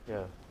 billion.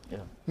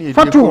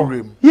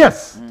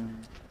 Yes.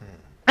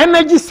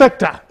 Energy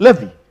sector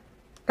levy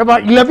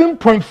about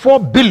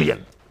 11.4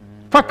 billion.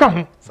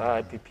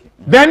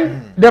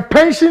 Then the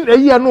pension a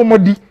year no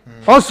money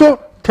also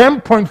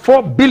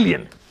 10.4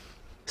 billion.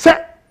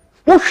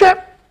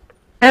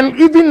 And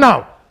even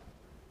now,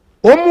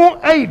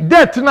 almost a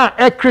debt now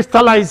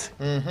crystallized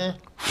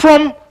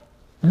from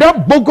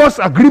that bogus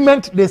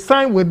agreement they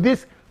signed with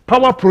these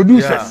power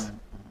producers. Yeah.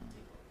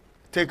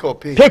 Take or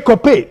pay. Take or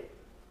pay.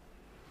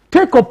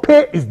 Take or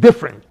pay is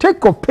different.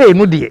 Take or pay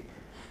no dear.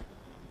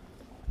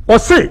 Or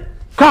say,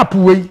 cap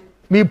way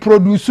me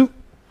produce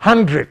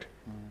 100.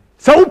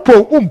 So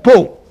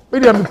umpo,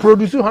 maybe I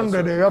produce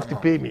 100, you have to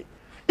pay me.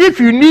 if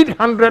you need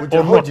 100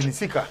 or not.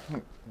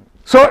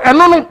 So,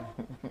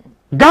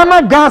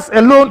 Ghana gas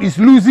alone is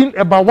losing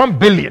about 1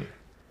 billion.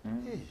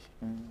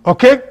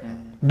 Okay?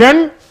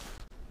 Then,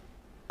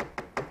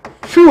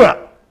 fuel,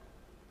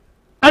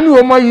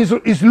 annual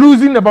is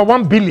losing about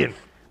 1 billion.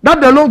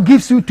 That alone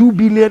gives you 2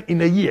 billion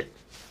in a year.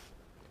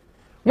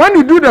 When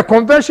you do the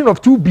conversion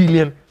of 2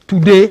 billion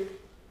today,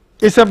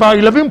 it's about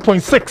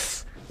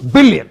 11.6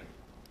 billion.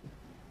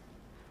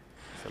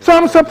 So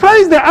I'm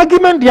surprised the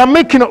argument they are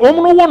making, no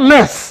one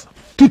less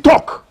to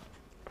talk,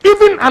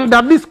 even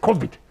under this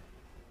COVID.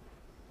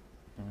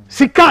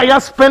 Sika ya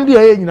spend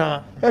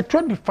at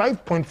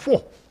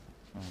 25.4.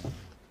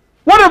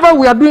 Whatever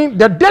we are doing,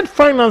 the debt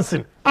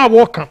financing, our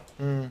worker,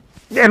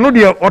 they know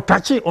they are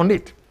touching on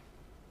it.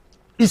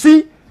 You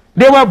see,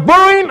 they were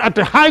borrowing at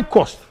a high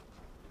cost.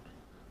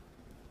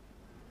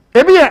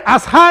 Maybe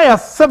as high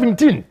as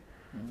 17.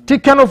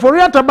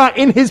 Tikanoforiataba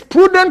in his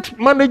prudent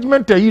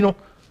management,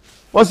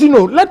 was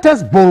let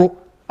us borrow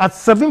at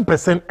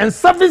 7% and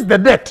service the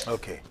debt.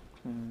 Okay.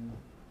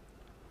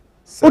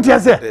 What you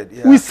say?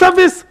 We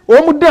service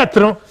debt,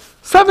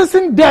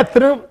 servicing debt,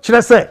 should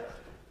I say?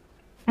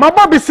 My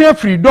baby say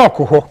free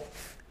dog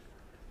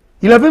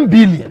 11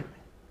 billion.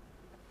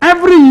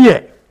 Every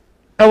year,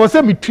 I was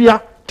a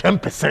mitria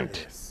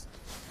 10%,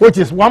 which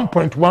is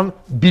 1.1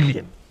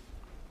 billion.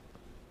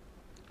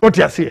 What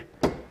you say?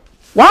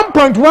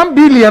 1.1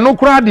 billion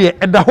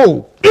at the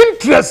whole.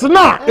 Interest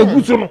now,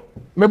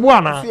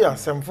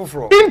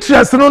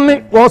 interest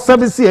no was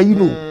service here,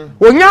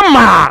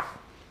 Onyama,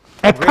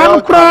 a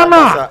can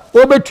crana,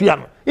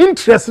 Obetuan.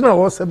 Interest now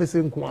was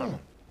servicing Kwan.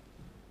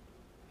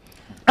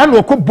 And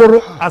we could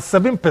borrow at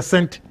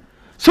 7%,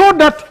 so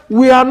that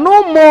we are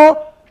no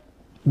more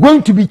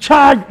going to be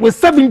charged with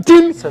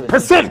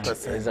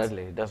 17%.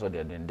 Exactly, that's what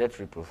they're doing. Debt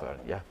free profile.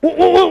 Yeah.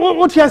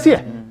 What you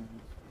say?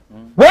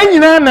 When you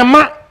know,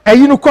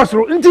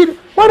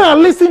 when I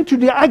listen to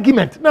the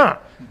argument now,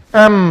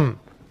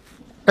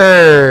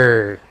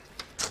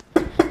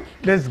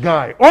 this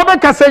guy, all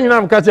the saying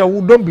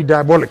don't be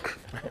diabolic.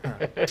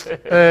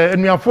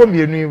 And we are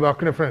forming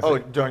a friends. Oh,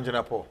 John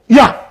Janapo.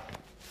 Yeah.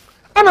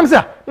 And I'm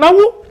saying now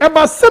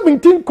about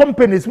 17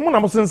 companies,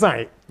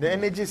 the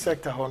energy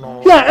sector,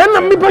 no. Yeah,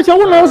 and me patcha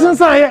one house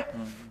inside.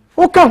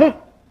 Okay,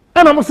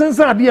 and I'm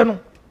saying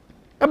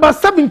about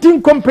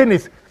 17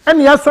 companies, and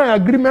he has an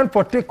agreement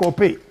for take or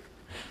pay.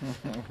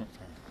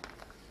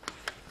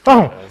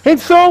 And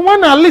so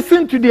when I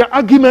listen to the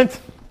argument,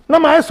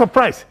 now I'm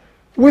surprised.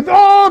 With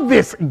all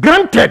this,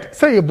 granted,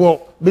 say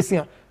about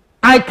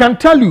I can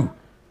tell you,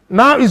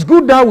 now it's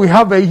good that we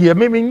have a here,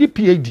 maybe in the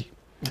PhD.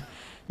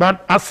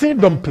 But I see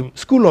Domfeh,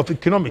 School of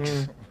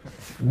Economics.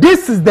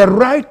 This is the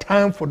right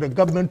time for the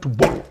government to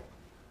borrow.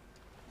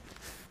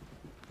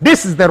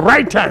 This is the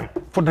right time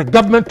for the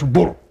government to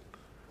borrow.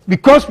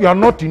 Because we are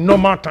not in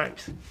normal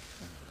times.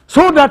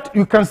 So that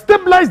you can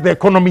stabilize the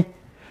economy.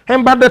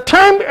 And by the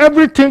time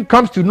everything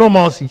comes to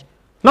normalcy,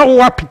 now we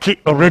are picking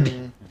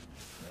already.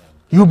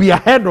 You'll be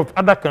ahead of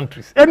other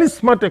countries. Any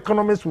smart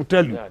economist will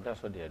tell you. Yeah,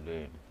 that's what they are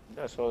doing.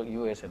 That's all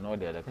US and all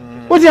the other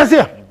countries. What do you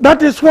say?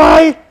 That is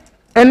why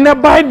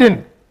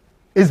Biden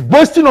is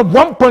boasting of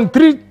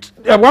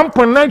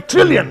 1.9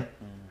 trillion.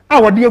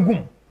 Our dear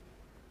Gum.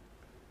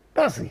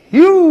 That's a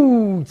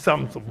huge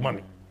sums of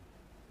money.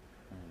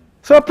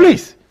 So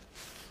please,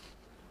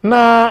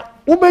 now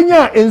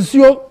Ubenya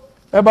ensure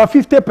about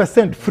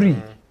 50% free.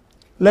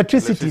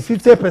 Electricity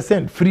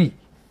 50% free.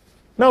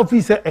 Now if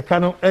he say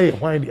economy,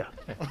 why there?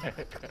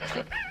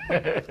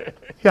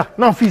 Yeah,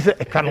 now if he say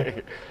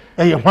economy,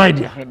 why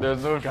there?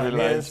 There's no free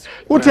lunch.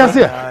 What you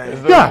say?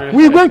 Yeah,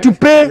 we're going to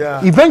pay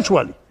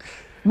eventually.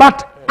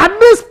 But at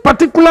this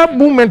particular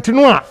moment,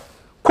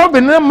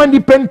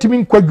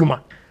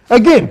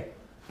 again,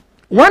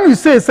 when you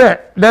say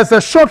there's a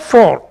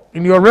shortfall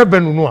in your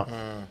revenue,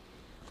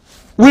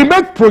 we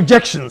make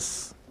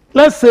projections.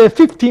 Let's say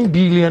 $15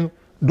 billion,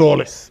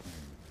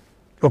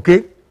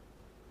 okay,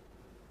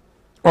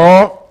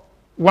 or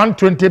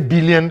 $120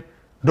 billion,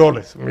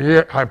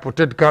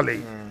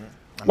 hypothetically.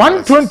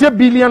 $120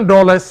 billion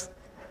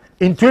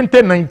in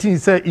 2019,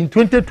 say in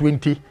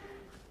 2020,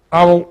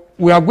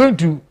 we are going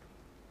to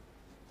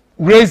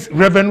raise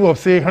revenue of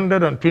say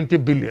 120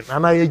 billion,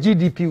 and our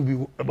GDP will be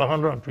about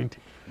 120.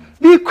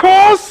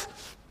 Because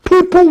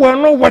people were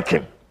not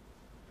working,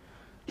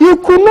 you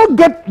could not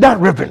get that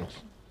revenue.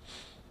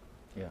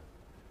 Yeah.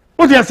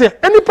 What do you say?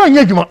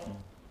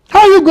 How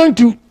are you going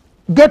to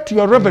get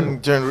your revenue?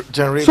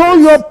 So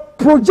your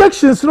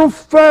projections don't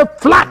fall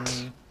flat.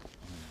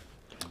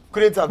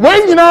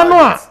 When you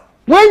know,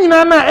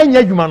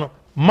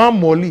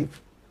 man will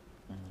leave.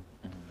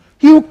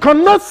 You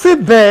cannot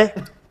sit there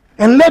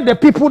and let the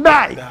people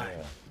die.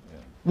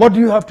 What do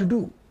you have to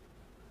do?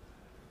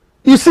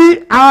 You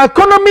see, our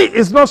economy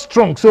is not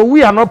strong, so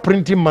we are not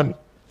printing money.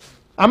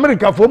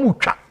 America for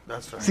mucha.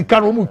 That's right.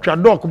 Sikaro mucha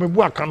dog me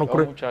bua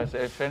kanokore. Mucha is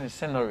a friend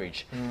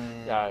senorage.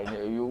 Yeah,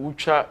 you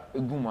ucha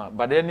guma,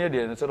 but then the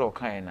instead of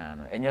kind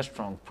and you're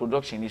strong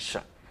production is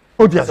shut.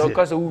 Oh yes. So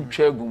because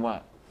ucha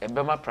guma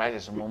ebema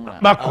prices mom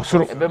na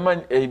kosoro ebema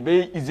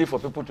be easy for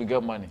people to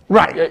get money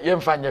right ye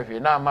mfanya hwe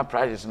na ma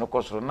prices no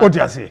kosoro na what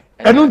you say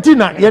enu nti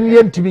na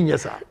ye ntimi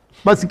nyesa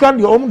but sika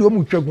de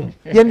om twagum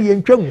ye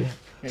ntwagum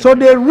so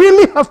they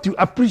really have to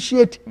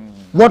appreciate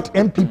what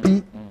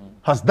MPP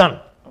has done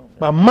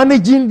by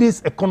managing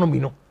this economy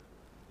no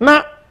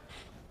now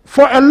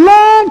for a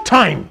long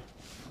time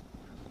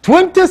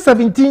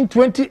 2017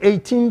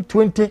 2018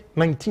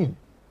 2019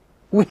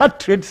 we had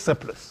trade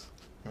surplus.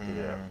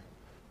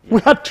 We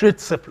had trade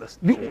surplus.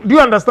 Do you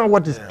understand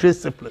what is trade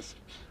surplus?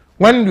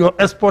 When your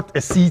export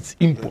exceeds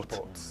import.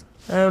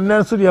 And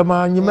then so the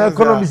man, you make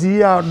economies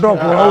here, dog.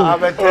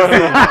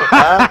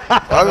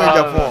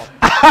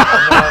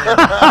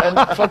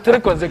 And for 3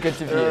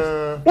 consecutive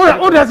years.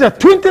 What does it?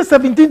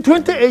 2017,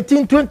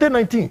 2018,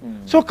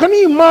 2019. So can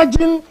you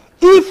imagine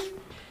if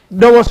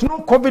there was no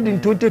COVID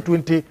in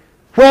 2020,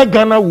 where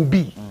Ghana would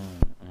be?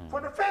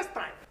 For the first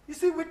time, you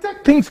see, we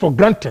take things for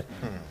granted.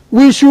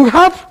 We should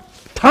have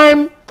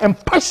time and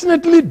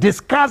passionately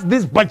discuss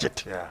this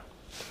budget. Yeah.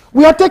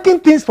 We are taking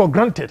things for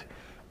granted.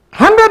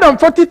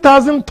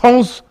 140,000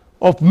 tons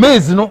of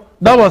maize,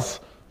 that was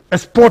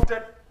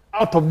exported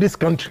out of this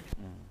country.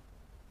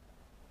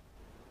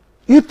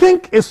 You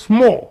think it's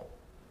small,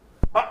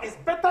 but it's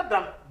better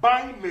than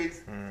buying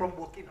maize from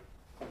Burkina.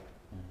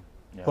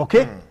 Yeah.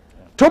 Okay?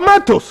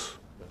 Tomatoes.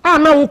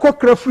 Now we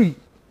call free.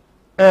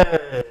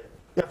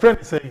 Your friend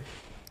is saying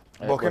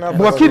Burkina.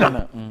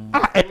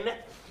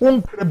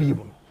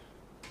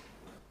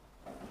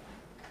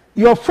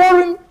 Your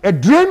foreign, a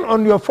drain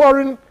on your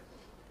foreign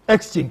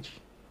exchange.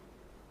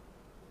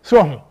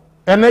 So,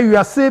 and then you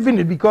are saving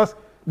it because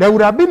there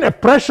would have been a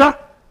pressure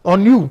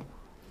on you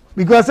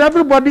because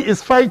everybody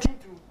is fighting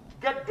to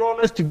get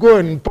dollars to go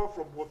and import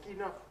from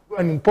Burkina, go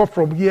and import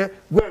from here,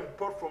 go and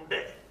import from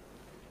there.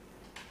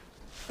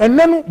 And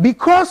then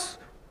because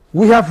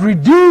we have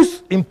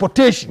reduced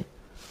importation,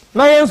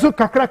 now you also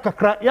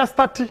kakra, you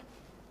start,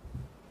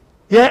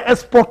 you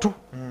export.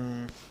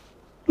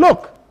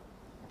 Look,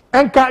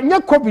 and can you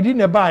COVID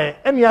in a buy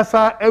and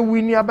yasa a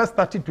winning about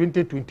started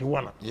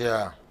 2021.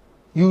 Yeah.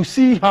 You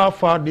see how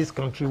far this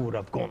country would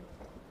have gone.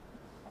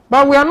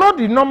 But we are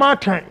not in normal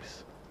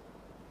times.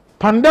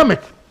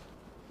 Pandemic.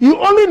 You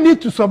only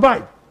need to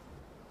survive.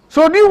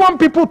 So do you want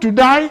people to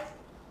die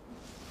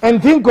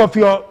and think of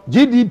your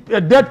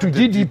GDP, debt to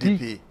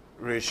GDP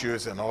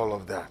ratios and all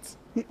of that?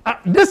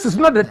 This is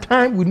not the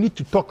time we need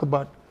to talk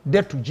about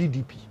debt to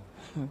GDP.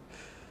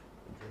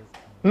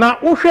 Now,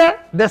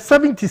 the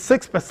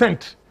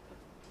 76%.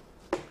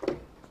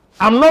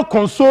 I'm not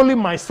consoling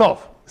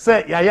myself.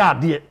 Say, yeah,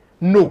 dear.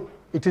 No,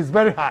 it is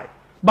very high.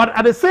 But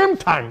at the same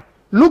time,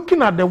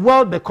 looking at the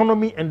world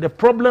economy and the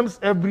problems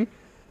every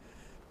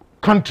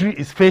country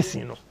is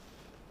facing,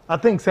 I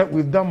think that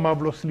we've done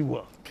marvelously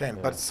well. Ken,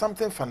 but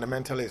something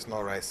fundamentally is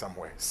not right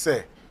somewhere.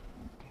 Say,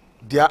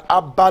 there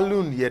are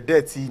balloon your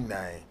debt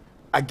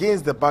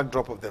against the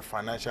backdrop of the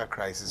financial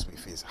crisis we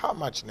face. How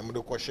much?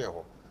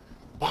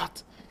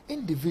 But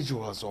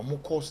individuals or more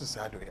courses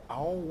are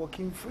all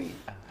working free.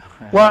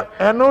 Well,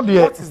 I know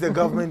what is the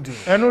government doing?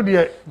 I know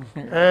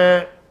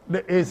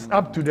it's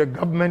up to the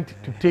government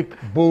to take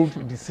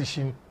bold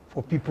decision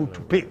for people to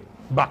pay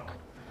back.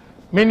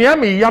 Many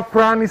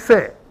Yakrani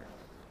say,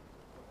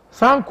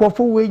 some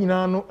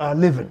Kofu are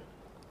living.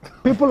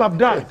 People have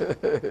died.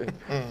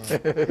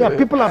 Yeah,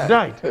 people have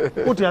died.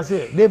 What do you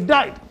say? They've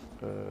died.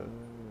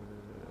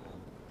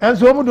 And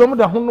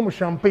so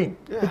champagne.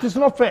 It is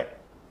not fair.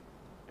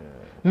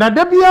 Na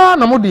debia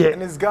na modie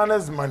and it's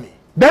Ghana's money.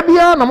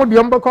 Debia na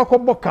modie mbekọ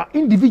boka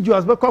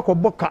individuals bekọ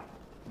boka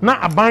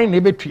na aban na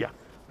ebetua.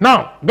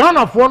 Now,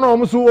 Ghana for no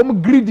omo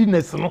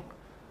greediness no.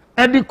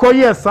 E di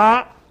koye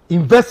sa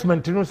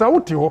investment no sa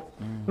wote ho.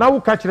 Na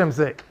wo catch them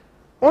say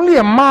only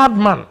a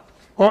madman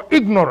or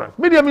ignorant.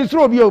 Media means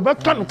obi e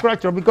beka no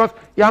crack because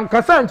yan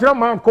kasa nchira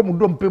man kom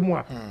Domfeh mu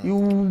a.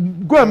 You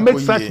go and make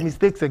such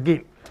mistakes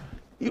again.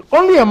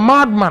 Only a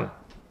madman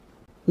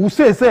who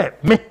say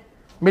me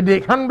the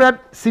 100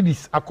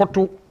 cedis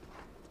akoto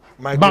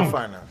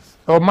microfinance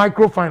or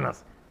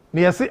microfinance.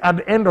 They say at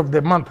the end of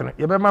the month,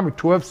 you better me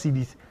 12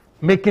 cedis,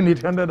 making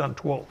it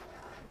 112.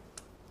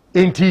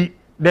 Into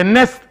the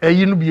next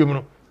you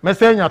know, me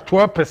say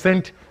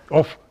 12%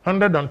 of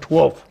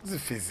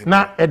 112.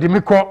 Now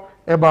edimiko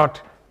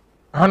about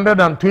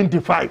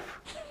 125.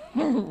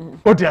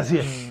 What you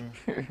say?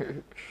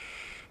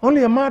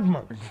 Only a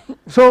madman.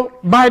 So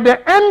by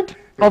the end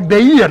of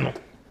the year,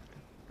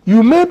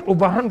 you made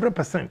over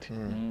 100%.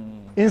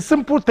 In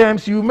simple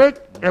terms, you make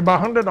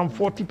about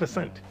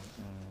 140%.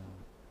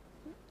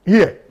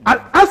 Here,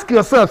 ask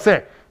yourself,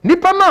 say,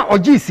 nipa na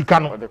oji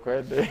sikano or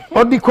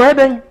the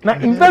kweden na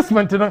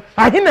investment na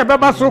ahine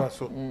beba so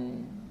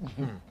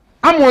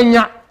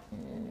amonya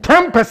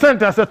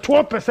 10% as a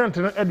 12%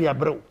 na e dia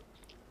brew.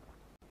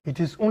 It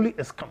is only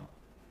a scam.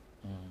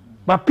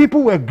 But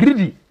people were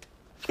greedy.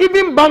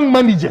 Even bank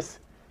managers,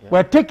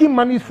 We're taking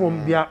money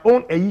from their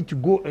own aid to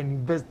go and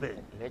invest there.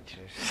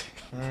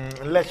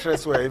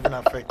 Lecturers were even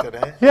affected,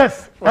 eh?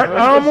 Yes.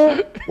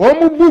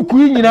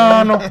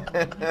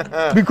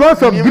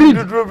 Because of greed.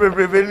 Because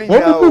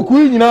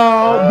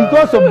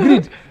of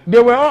greed, they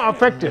were all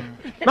affected.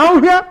 Now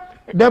here,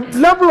 the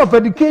level of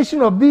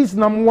education of these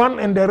number one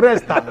and the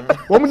rest are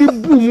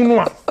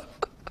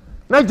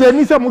na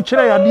jenisa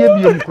muchire ya die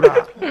bi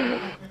mkura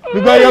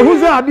because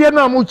yahuza adie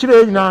na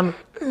muchire nyina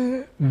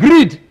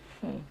greed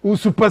will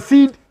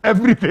supersede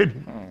everything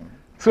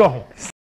so